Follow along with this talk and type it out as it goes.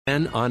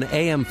And on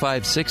AM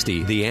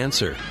 560, The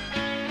Answer.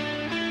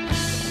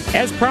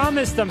 As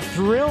promised, I'm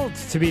thrilled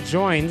to be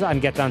joined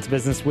on Get Down to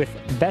Business with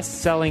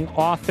best-selling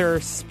author,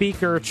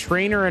 speaker,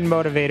 trainer, and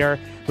motivator,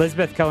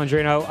 Lisbeth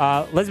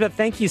Calandrino. Lisbeth,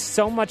 thank you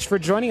so much for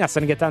joining us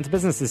on Get Down to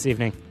Business this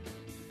evening.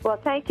 Well,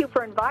 thank you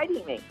for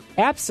inviting me.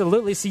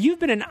 Absolutely. So you've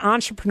been an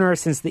entrepreneur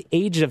since the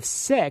age of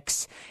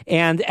 6,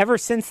 and ever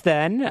since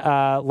then,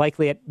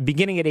 likely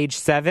beginning at age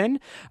 7,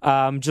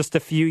 just a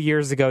few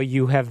years ago,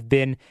 you have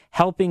been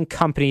helping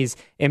companies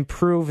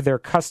improve their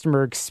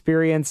customer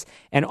experience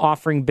and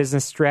offering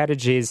business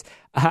strategies.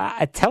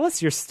 Tell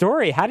us your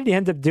story. How did you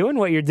end up doing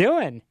what you're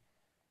doing?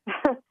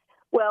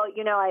 Well,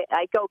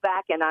 I go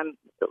back and I'm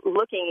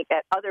looking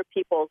at other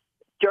people's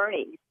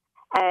journeys.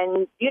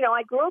 And,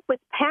 I grew up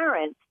with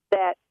parents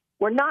that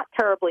were not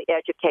terribly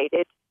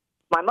educated.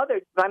 My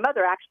mother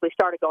actually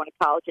started going to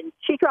college, and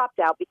she dropped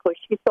out because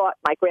she thought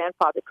my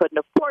grandfather couldn't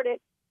afford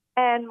it.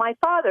 And my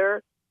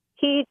father,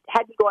 he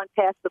hadn't gone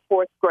past the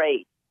 4th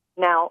grade.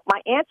 Now,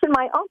 my aunts and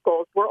my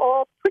uncles were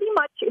all pretty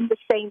much in the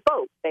same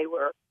boat. They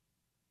were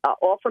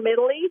all from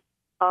Italy,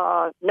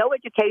 no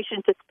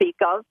education to speak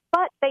of,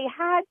 but they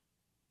had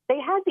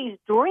these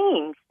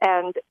dreams,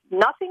 and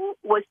nothing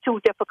was too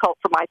difficult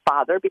for my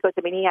father because,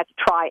 he had to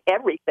try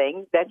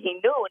everything that he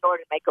knew in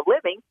order to make a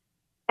living.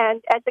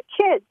 And as a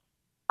kid,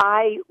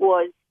 I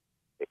was,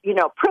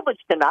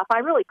 privileged enough, I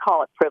really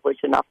call it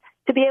privileged enough,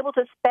 to be able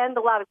to spend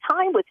a lot of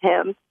time with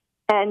him.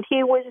 And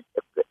he was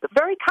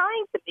very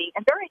kind to me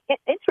and very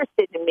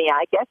interested in me,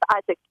 I guess,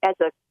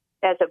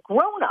 as a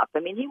grown-up.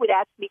 He would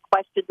ask me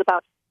questions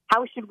about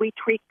how should we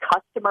treat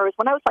customers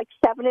when I was like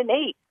 7 and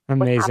 8.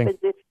 Amazing. What happens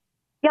if,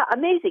 yeah,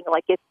 amazing.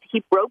 Like if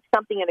he broke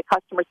something in a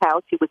customer's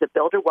house, he was a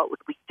builder, what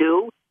would we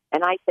do?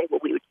 And I'd say, well,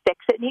 we would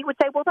fix it. And he would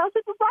say, well, those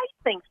are the right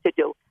things to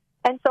do.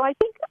 And so I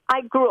think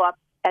I grew up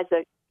as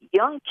a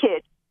young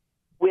kid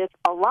with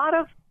a lot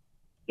of,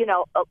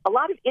 a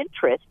lot of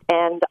interest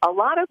and a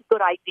lot of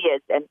good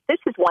ideas. And this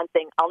is one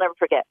thing I'll never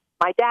forget.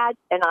 My dad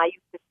and I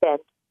used to spend,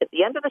 at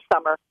the end of the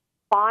summer,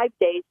 5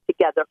 days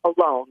together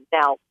alone.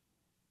 Now,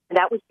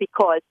 that was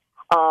because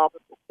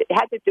it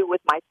had to do with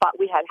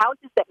we had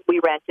houses that we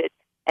rented.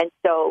 And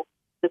so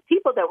the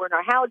people that were in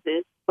our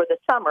houses for the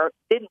summer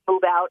didn't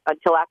move out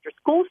until after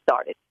school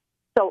started.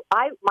 So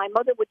my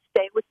mother would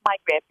stay with my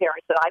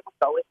grandparents, and I would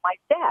go with my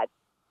dad.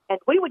 And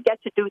we would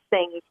get to do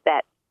things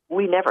that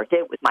we never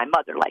did with my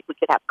mother. Like we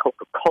could have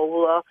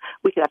Coca-Cola,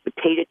 we could have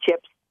potato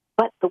chips.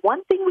 But the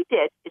one thing we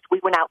did is we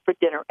went out for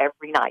dinner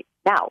every night.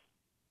 Now,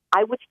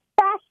 I was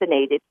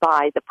fascinated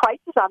by the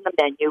prices on the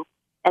menu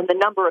and the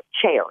number of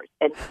chairs.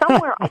 And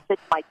somewhere I said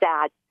to my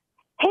dad,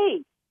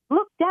 hey,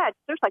 look, Dad,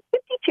 there's like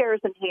 50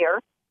 chairs in here,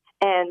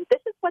 and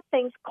this is what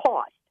things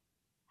cost.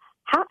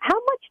 How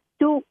much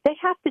do they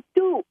have to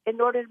do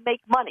in order to make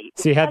money?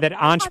 So you had that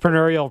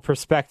entrepreneurial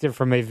perspective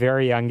from a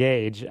very young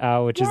age,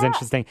 which is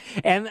interesting.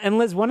 And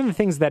Liz, one of the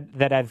things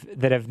that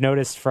I've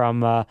noticed from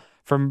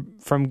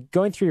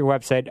going through your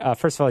website,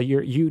 first of all,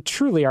 you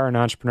truly are an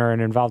entrepreneur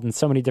and involved in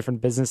so many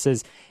different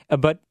businesses,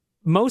 but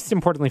most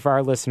importantly for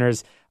our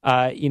listeners,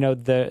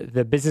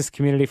 the business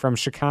community from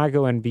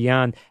Chicago and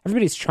beyond,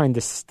 everybody's trying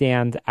to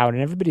stand out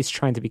and everybody's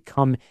trying to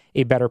become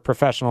a better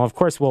professional. Of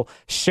course, we'll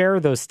share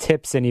those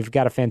tips, and you've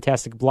got a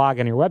fantastic blog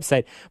on your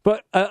website.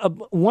 But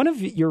one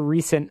of your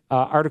recent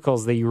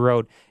articles that you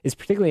wrote is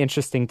particularly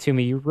interesting to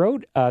me. You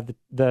wrote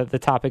the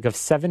topic of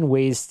 7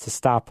 ways to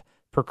stop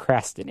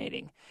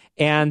procrastinating.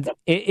 And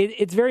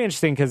it's very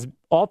interesting because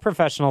all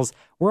professionals,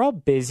 we're all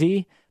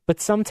busy,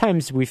 but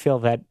sometimes we feel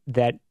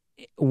that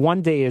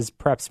one day is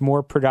perhaps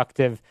more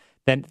productive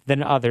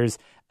than others.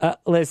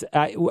 Liz,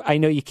 I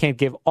know you can't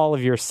give all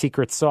of your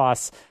secret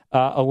sauce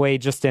away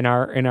just in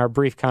our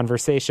brief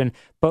conversation,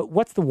 but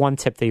what's the one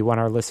tip that you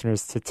want our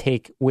listeners to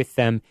take with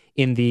them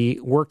in the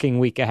working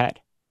week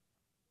ahead?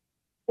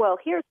 Well,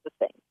 here's the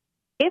thing.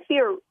 If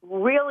you're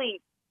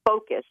really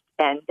focused,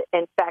 and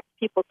in fact,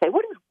 people say,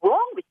 what is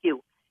wrong with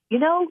you?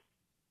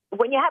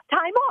 When you have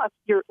time off,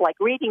 you're like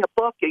reading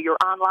a book or you're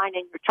online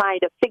and you're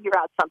trying to figure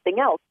out something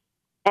else.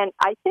 And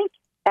I think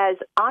as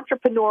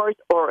entrepreneurs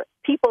or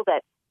people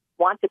that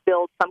want to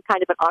build some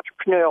kind of an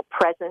entrepreneurial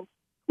presence,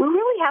 we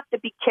really have to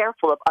be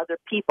careful of other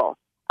people.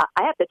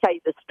 I have to tell you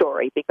this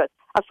story because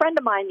a friend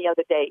of mine the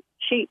other day,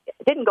 she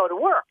didn't go to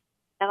work.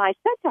 And I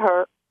said to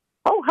her,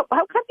 oh,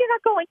 how come you're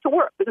not going to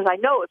work? Because I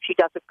know if she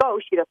doesn't go,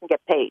 she doesn't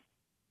get paid.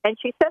 And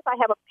she says, I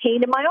have a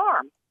pain in my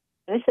arm.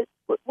 And I said,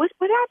 what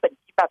happened?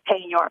 You got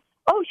pain in your arm?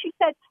 Oh, she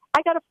said,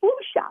 I got a flu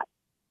shot.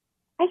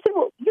 I said,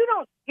 well, you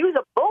don't use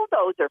a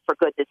bulldozer, for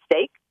goodness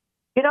sake.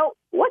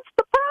 What's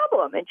the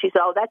problem? And she said,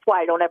 oh, that's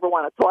why I don't ever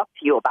want to talk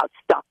to you about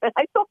stuff. And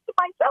I thought to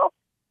myself,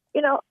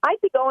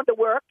 I'd be going to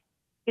work.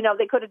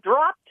 They could have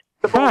dropped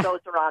the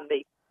bulldozer on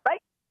me, right?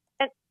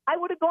 And I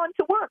would have gone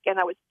to work. And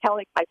I was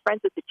telling my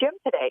friends at the gym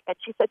today, and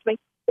she said to me,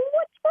 well,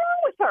 what's wrong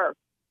with her?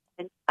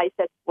 And I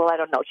said, well, I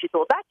don't know. She said,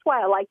 well, that's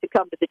why I like to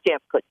come to the gym,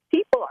 because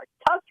people are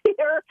tough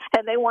here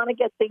and they want to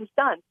get things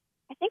done.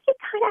 I think you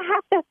kind of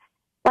have to,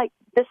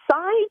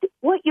 decide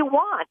what you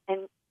want.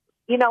 And,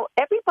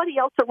 everybody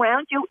else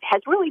around you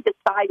has really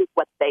decided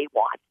what they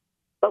want.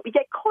 But we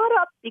get caught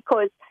up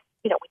because,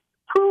 we need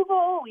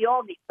approval. We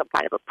all need some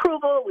kind of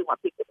approval. We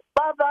want people to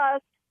love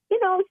us,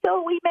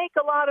 so we make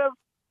a lot of,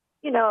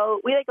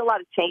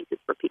 changes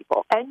for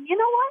people. And you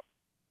know what?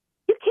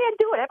 You can't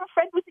do it. I have a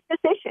friend who's a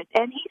musician,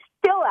 and he's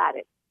still at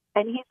it.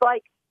 And he's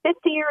like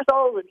 50 years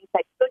old, and he's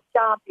like, good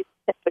job, he's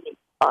a symphony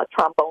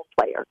trombone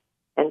player.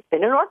 And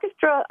in an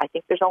orchestra, I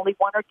think there's only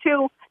one or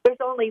two. There's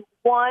only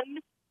one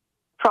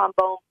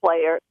trombone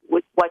player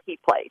with what he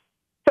plays.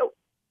 So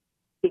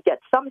he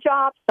gets some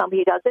jobs, some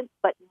he doesn't,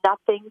 but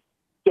nothing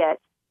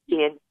gets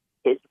in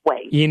his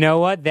way. You know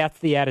what? That's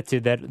the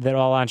attitude that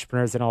all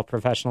entrepreneurs and all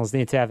professionals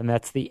need to have, and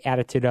that's the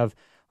attitude of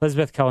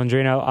Lisbeth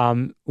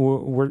Calandrino.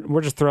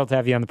 We're just thrilled to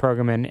have you on the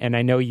program, and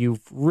I know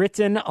you've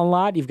written a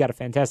lot. You've got a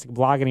fantastic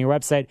blog on your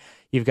website.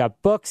 You've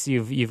got books.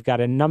 You've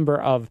got a number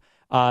of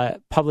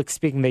public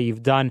speaking that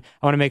you've done.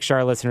 I want to make sure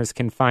our listeners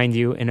can find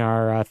you in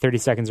our 30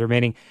 seconds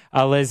remaining.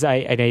 Liz,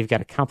 I know you've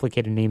got a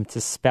complicated name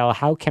to spell.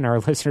 How can our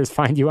listeners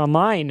find you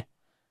online?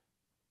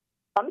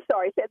 I'm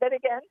sorry, say that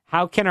again.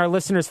 How can our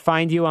listeners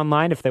find you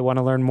online if they want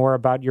to learn more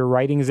about your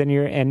writings and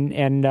your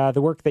and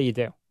the work that you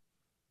do?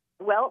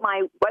 Well,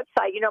 my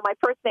website, my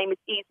first name is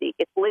easy.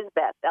 It's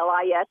Lisbeth,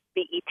 Lisbeth.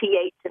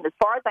 And as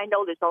far as I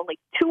know, there's only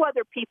two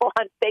other people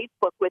on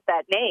Facebook with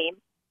that name.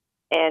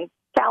 And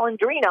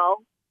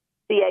Calandrino,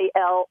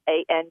 Calandrino.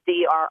 And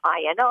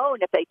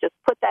if they just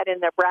put that in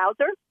their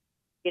browser,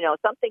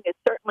 something is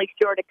certainly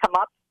sure to come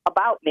up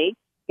about me.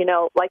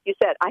 Like you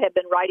said, I have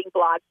been writing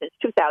blogs since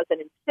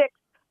 2006.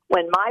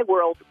 When my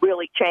world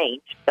really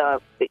changed,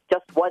 it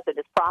just wasn't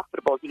as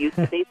profitable as it used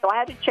to be, so I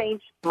had to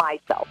change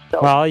myself.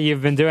 Well,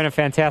 you've been doing a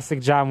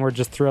fantastic job, and we're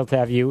just thrilled to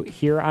have you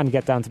here on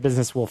Get Down to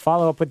Business. We'll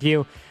follow up with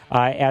you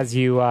as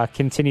you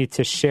continue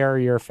to share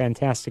your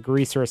fantastic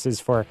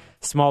resources for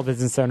small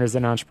business owners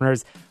and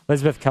entrepreneurs.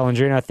 Lisbeth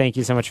Calandrino, thank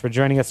you so much for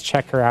joining us.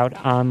 Check her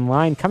out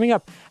online. Coming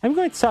up, I'm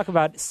going to talk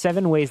about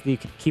 7 ways that you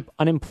can keep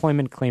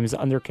unemployment claims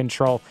under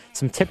control.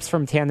 Some tips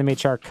from Tandem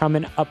HR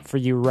coming up for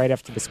you right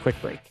after this quick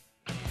break.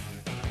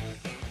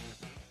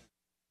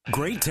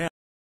 Great talent.